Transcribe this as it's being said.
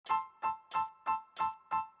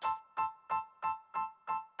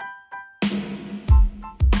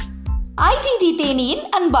IDD தேனியின்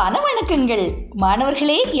அன்பான வணக்கங்கள்.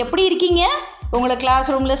 மாணவர்களே, எப்படி இருக்கீங்க? உங்களை கிளாஸ்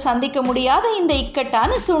ரூமில் சந்திக்க முடியாத இந்த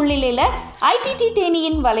இக்கட்டான சூழ்நிலையில் ஐடிடி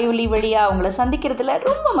தேனியின் வலையொலி வழியாக உங்களை சந்திக்கிறதுல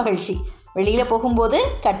ரொம்ப மகிழ்ச்சி. வெளியில் போகும்போது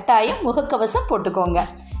கட்டாயம் முகக்கவசம் போட்டுக்கோங்க.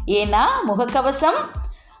 ஏன்னா முகக்கவசம்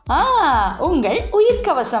உங்கள்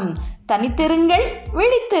உயிர்கவசம். தனித்திருங்கள்,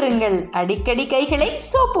 விழித்திருங்கள். அடிக்கடி கைகளை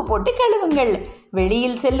சோப்பு போட்டு கழுவுங்கள்.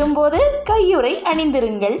 வெளியில் செல்லும் போது கையுறை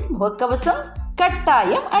அணிந்திருங்கள். முகக்கவசம்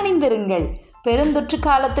கட்டாயம் அணிந்திருங்கள். பெருந்தொற்று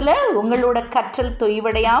காலத்தில் உங்களோட கற்றல்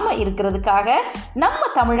தொய்வடையாமல் இருக்கிறதுக்காக நம்ம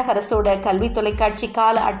தமிழக அரசோட கல்வி தொலைக்காட்சி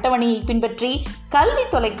கால அட்டவணையை பின்பற்றி கல்வி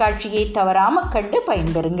தொலைக்காட்சியை தவறாமல் கண்டு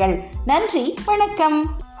பயன்பெறுங்கள். நன்றி, வணக்கம்.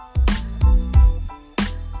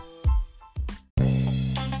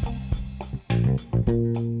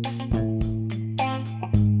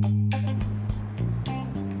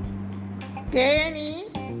 தேனி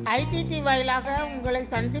ஐடிடி வாயிலாக உங்களை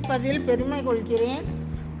சந்திப்பதில் பெருமை கொள்கிறேன்.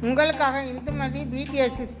 உங்களுக்காக இந்துமதி பிடி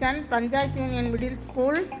assistant, panchayat union middle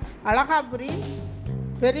school, Alagapuri,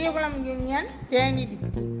 Periyakulam union, Theni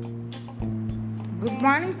district. Good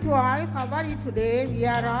morning to all. How are you today? We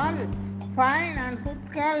are all fine and good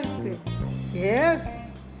health. Yes,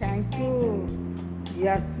 thank you. We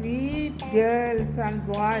are sweet girls and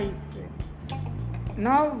boys.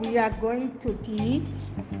 Now we are going to teach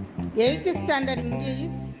 8th Standard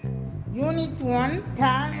English, Unit 1,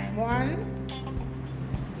 Term 1,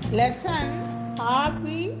 Lesson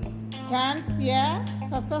Hobby Turns a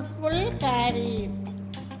Successful Career.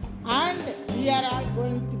 And we are all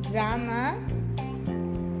going to grammar.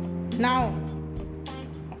 Noun.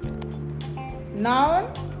 Noun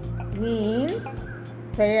means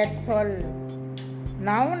பெயர்ச்சொல்.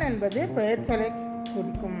 Noun என்பது பெயர்ச்சொல்லை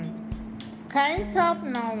குறிக்கும். Kinds of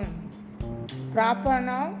noun: proper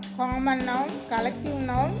noun, common noun, collective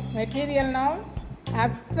noun, material noun,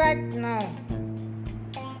 abstract noun.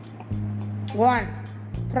 1.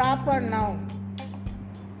 Proper noun.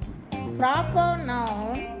 Proper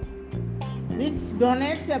noun which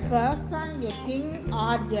denotes a person, a thing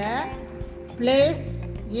or a place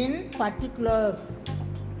in particulars.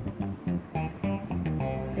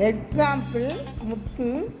 Example: Muthu,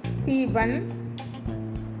 Stephen,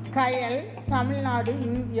 Kayal, Tamil Nadu,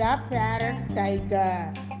 India, parrot, tiger.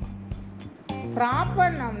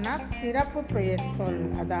 Proper நவுன்னா சிறப்பு பெயர் சொல்,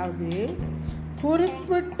 அதாவது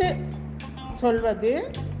குறிப்பிட்டு சொல்வது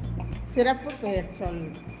சிறப்பு பெயர் சொல்.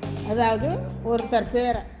 அதாவது ஒருத்தர்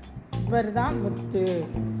பேரை, இவர் தான் முத்து,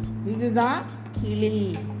 இதுதான் கிளி,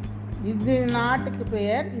 இது நாட்டுக்கு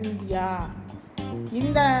பெயர் இந்தியா,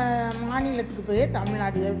 இந்த மாநிலத்துக்கு பெயர்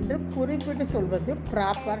தமிழ்நாடு என்று குறிப்பிட்டு சொல்வது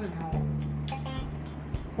proper noun.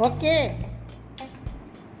 Okay.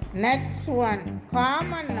 Next one,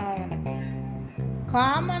 common noun.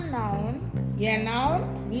 Common noun, a noun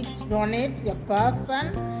which denotes a person,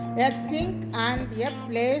 a thing and a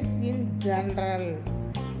place in general.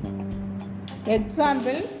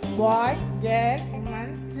 Example: boy, girl, woman,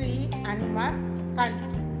 tree, animal,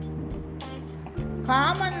 country.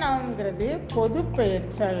 Common nounங்கிறது பொது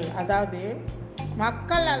பெயர்ச்சொல், அதாவது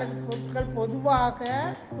மக்கள் அல்லது பொருட்கள் பொதுவாக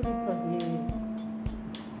குறிப்பது.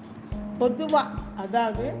 பொதுவா,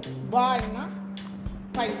 அதாவது பாய்னா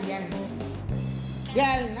பையன்,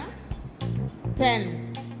 கேர்ள்னா பெண்,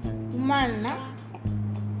 உமன்னா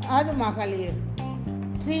அது மகளிர்,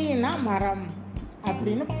 ட்ரீனா மரம்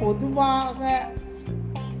அப்படின்னு பொதுவாக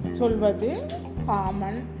சொல்வது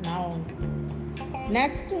common noun.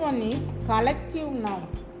 Next one is collective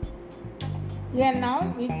noun. A noun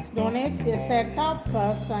which denotes a set of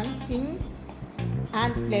person, thing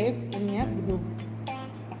and place in a group.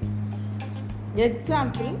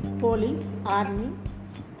 Example: police, army,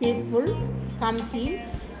 people, committee,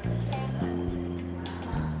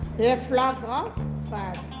 a flock of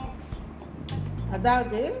birds.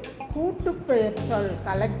 அதாவது கூட்டு பெயர் சொல்.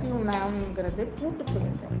 கலெக்டிவ் நவுன்ங்கிறது கூட்டு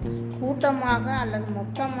பெயர் சொல். கூட்டமாக அல்லது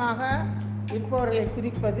மொத்தமாக இருப்பவர்களை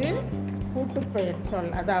குறிப்பது கூட்டு பெயர்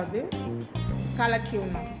சொல், அதாவது கலெக்டிவ்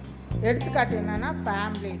நவுன். எடுத்துக்காட்டு என்னன்னா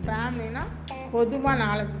ஃபேமிலி. ஃபேமிலினா பொதுவாக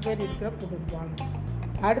 4 பேர் இருக்கிற குடும்பம்.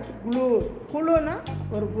 அடுத்து குழு. குழுன்னா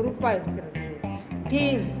ஒரு குரூப்பாக இருக்கிறது.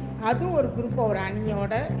 டீம், அதுவும் ஒரு குரூப்பாக ஒரு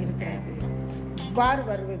அணியோடு இருக்கிறது. இவ்வாறு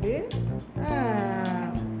வருவது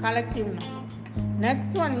collective noun.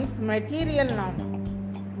 Next one is material noun.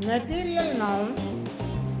 Material noun,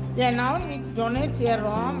 a noun which denotes a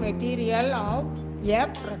raw material of a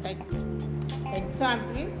product.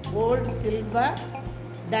 Example: gold, silver,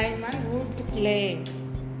 diamond, wood, clay.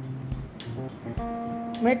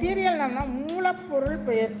 Material நவுன்னா மூலப்பொருள்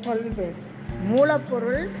பெயர் சொல் பேர்.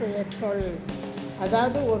 மூலப்பொருள் பெயர் சொல்,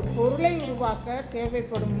 அதாவது ஒரு பொருளை உருவாக்க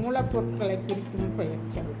தேவைப்படும் மூலப்பொருட்களை குறிக்கும் பெயர்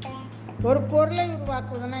சொல். ஒரு பொருளை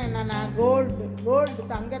உருவாக்குவதுன்னா என்னென்னா கோல்டு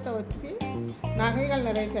தங்கத்தை வச்சு நகைகள்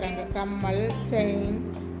நிறைய செய்கிறாங்க. கம்மல், செயின்,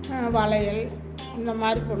 வளையல் இந்த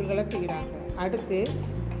மாதிரி பொருட்களை செய்கிறாங்க. அடுத்து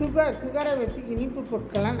சுகரை வச்சு இனிப்பு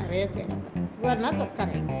பொருட்கள்லாம் நிறைய செய்கிறாங்க. சுகர்னால்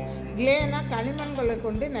சர்க்கரை. கிளேனா களிமண்களை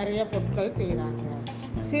கொண்டு நிறைய பொருட்கள் செய்கிறாங்க.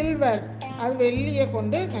 சில்வர் அது வெள்ளியை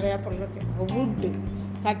கொண்டு நிறையா பொருட்கள் செய்கிறாங்க. வுட்டு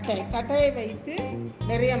கட்டையை வைத்து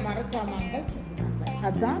நிறைய மரச்சாமான்கள் செய்கிறாங்க.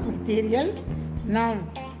 அதுதான் material noun.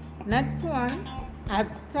 Next one,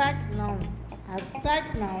 abstract noun.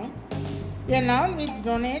 Abstract noun, a noun which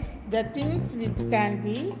denotes the things which can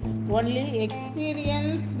be only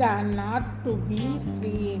experienced and not to be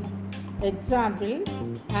seen. Example,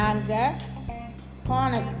 anger,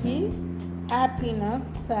 honesty, happiness,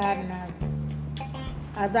 sadness.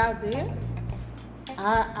 அதாவது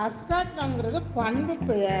அப்ஸ்ட்ராக்ட் நவுன்ங்கிறது பண்பு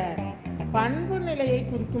பெயர், பண்பு நிலையை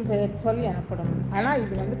குறிக்கும் பெயர் சொல் எனப்படும். ஆனால்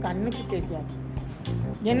இது வந்து கண்ணுக்கு தெரியாது.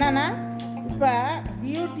 என்னன்னா இப்போ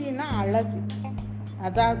பியூட்டின்னா அழகு,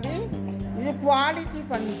 அதாவது இது குவாலிட்டி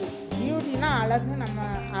பண்பு. பியூட்டினா அழகு, நம்ம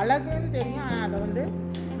அழகுன்னு தெரியும், ஆனால் அதை வந்து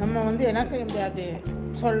நம்ம வந்து என்ன செய்ய முடியாது,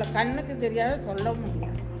 கண்ணுக்கு தெரியாத சொல்ல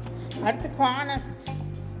முடியாது. அடுத்து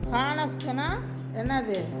ஹானஸ்ட்னா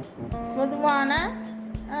என்னது, பொதுவான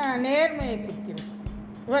நேர்மையை குறிக்கிறது.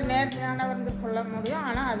 இவர் நேர்மையானவர்னு சொல்ல முடியும்,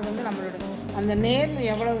 ஆனால் அது வந்து நம்மளுடைய அந்த நேர்மை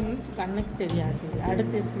எவ்வளவுன்னு கண்ணுக்கு தெரியாது.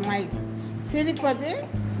 அடுத்து ஸ்மைல், சிரிப்பது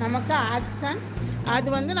நமக்கு ஆக்ஷன், அது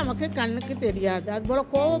வந்து நமக்கு கண்ணுக்கு தெரியாது.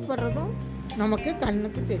 அதுபோல் கோபப்படுறதும் நமக்கு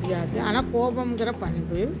கண்ணுக்கு தெரியாது, ஆனால் கோபங்கிற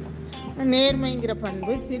பண்பு, நேர்மைங்கிற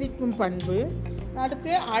பண்பு, சிரிக்கும் பண்பு,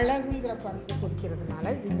 அடுத்து அழகுங்கிற பண்பு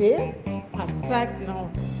கொடுக்கிறதுனால இது அப்ஸ்ட்ராக்ட்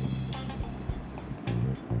நவுன்.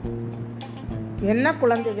 என்ன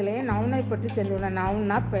குழந்தைகளே, நவுனை பற்றி தெரிஞ்சுள்ள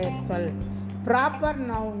நவுன்னா பெயர் சொல். ப்ராப்பர்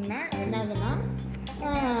நவுன்னா என்னதுன்னா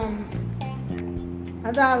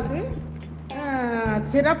அதாவது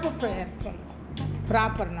சிறப்பு பெயர் சொல்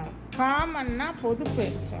ப்ராப்பர் நவுன். காமன்னா பொது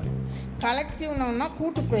பெயர் சொல். கலெக்டிவ் நவுன்னா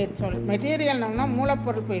கூட்டு பெயர் சொல். மெட்டீரியல் நவுன்னா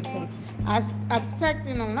மூலப்பொருள் பெயர் சொல்.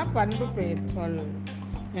 அப்ஸ்ட்ராக்டிவ் நவுன்னா பண்பு பெயர் சொல்.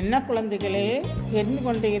 என்ன குழந்தைகளே, தெரிந்து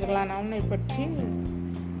கொண்டீர்களா நவுனை பற்றி?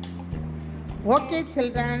 Okay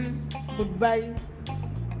children, goodbye.